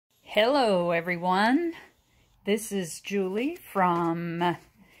Hello everyone, this is Julie from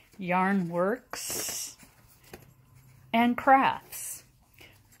Yarnworks and Crafts.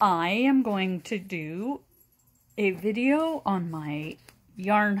 I am going to do a video on my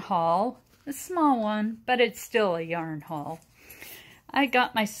yarn haul, a small one, but it's still a yarn haul. I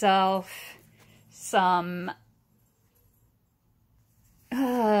got myself some,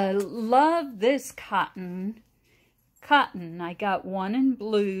 love this cotton. I got one in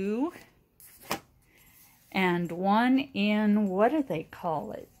blue and one in, what do they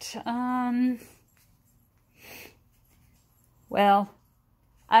call it? Well,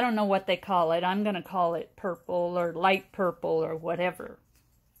 I don't know what they call it. I'm going to call it purple or light purple or whatever.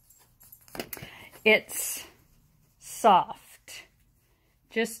 It's soft,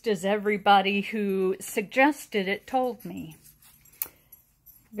 just as everybody who suggested it told me.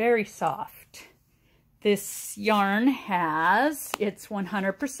 Very soft. This yarn it's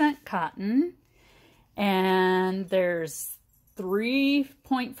 100% cotton, and there's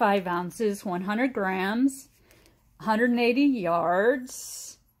 3.5 ounces, 100 grams, 180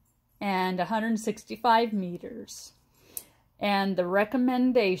 yards, and 165 meters. And the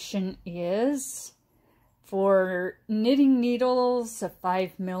recommendation is for knitting needles, a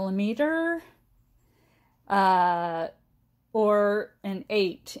 5mm, or an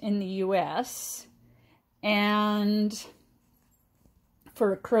 8 in the US. And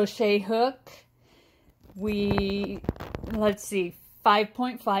for a crochet hook, let's see,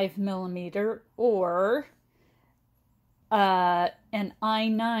 5.5mm or an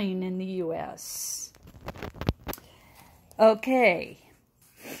I9 in the US. Okay,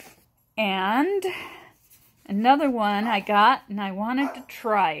 and another one I got and I wanted to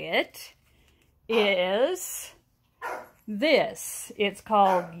try it is this. It's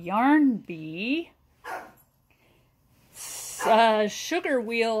called Yarn Bee Sugar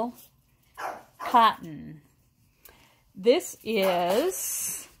Wheel Cotton. This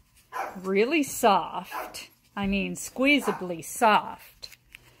is really soft. I mean, squeezably soft.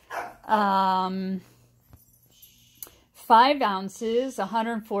 5 ounces,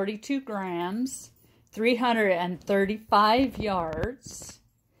 142 grams, 335 yards,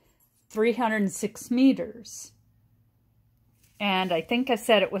 306 meters. And I think I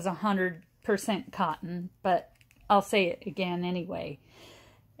said it was 100% cotton, but I'll say it again anyway.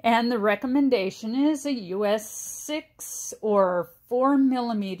 And the recommendation is a US 6 or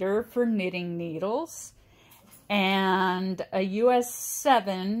 4mm for knitting needles, and a US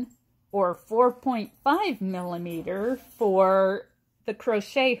 7 or 4.5mm for the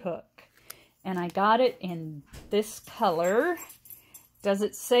crochet hook. And I got it in this color. Does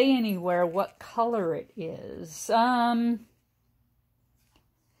it say anywhere what color it is?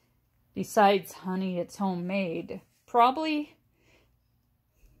 Besides, honey, it's homemade. Probably,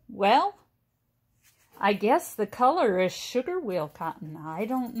 well, I guess the color is sugar wheel cotton. I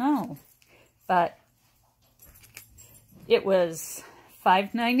don't know. But it was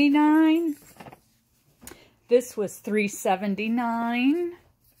 $5.99. This was $3.79.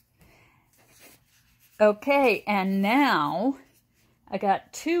 Okay, and now I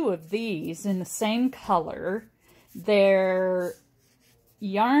got 2 of these in the same color. They're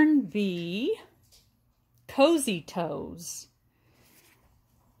Yarn Bee Cozy Toes.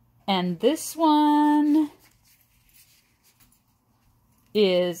 And this one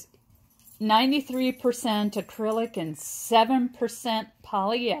is 93% acrylic and 7%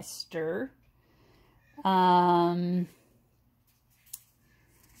 polyester.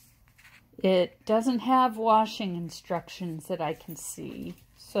 It doesn't have washing instructions that I can see.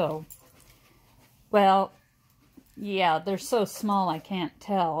 So, well, yeah, they're so small I can't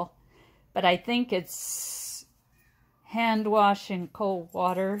tell. But I think it's hand wash in cold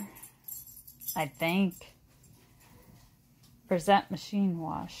water, I think. Or is that machine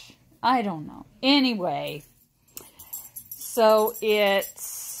wash? I don't know. Anyway, so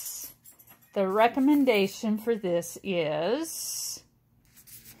it's, the recommendation for this is,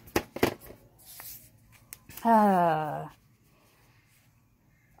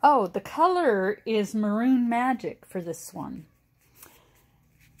 oh, the color is Maroon Magic for this one.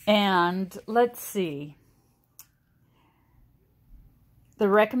 And let's see. The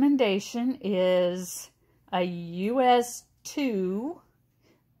recommendation is a US 2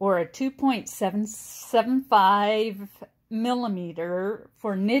 or a 2.75mm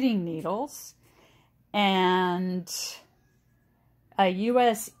for knitting needles, and a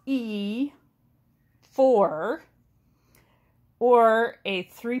US E 4 or a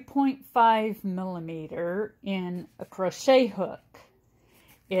 3.5mm in a crochet hook.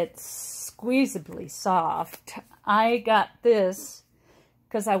 It's squeezably soft. I got this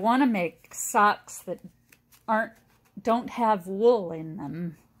because I want to make socks that don't have wool in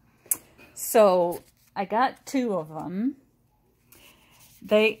them. So I got 2 of them.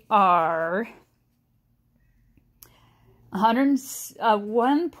 They are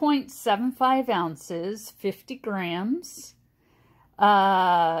 1.75 ounces, 50 grams,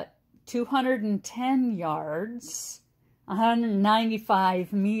 210 yards,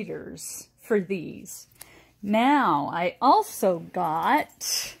 195 meters for these. Now, I also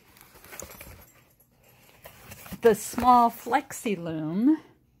got the small Flexi Loom,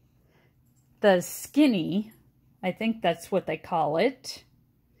 the skinny, I think that's what they call it,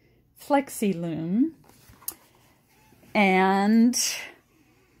 Flexi Loom. And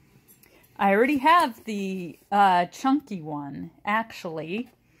I already have the chunky one, actually.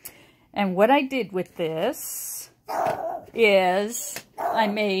 And what I did with this is I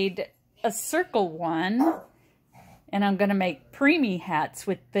made a circle one, and I'm going to make preemie hats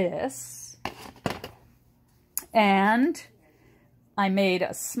with this. And I made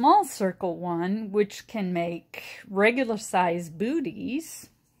a small circle one, which can make regular size booties.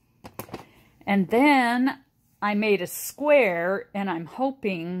 And then I made a square, and I'm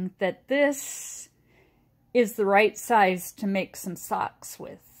hoping that this is the right size to make some socks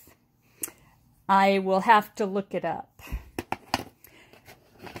with. I will have to look it up.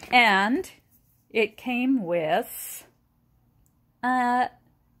 And it came with a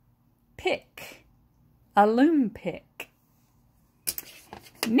pick, a loom pick.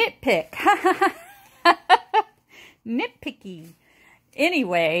 Nitpick. Nitpicky.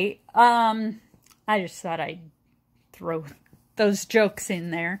 Anyway, I just thought I'd throw those jokes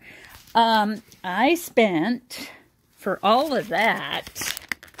in there. I spent, for all of that,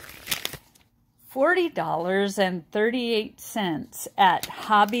 $40.38 at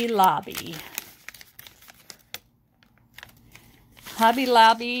Hobby Lobby. Hobby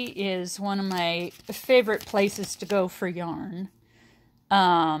Lobby is one of my favorite places to go for yarn.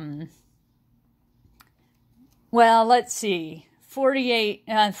 Well, let's see.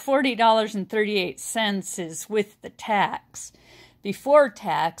 $40.38 is with the tax. Before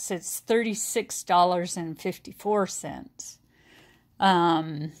tax, it's $36.54.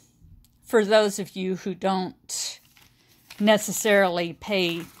 For those of you who don't necessarily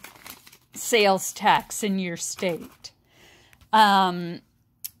pay sales tax in your state. Well,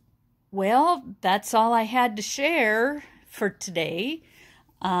 that's all I had to share for today.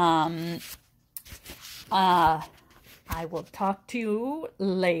 I will talk to you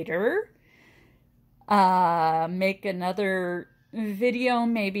later. Make another video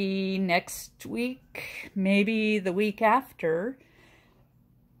maybe next week, maybe the week after.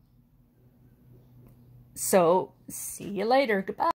 So, see you later. Goodbye.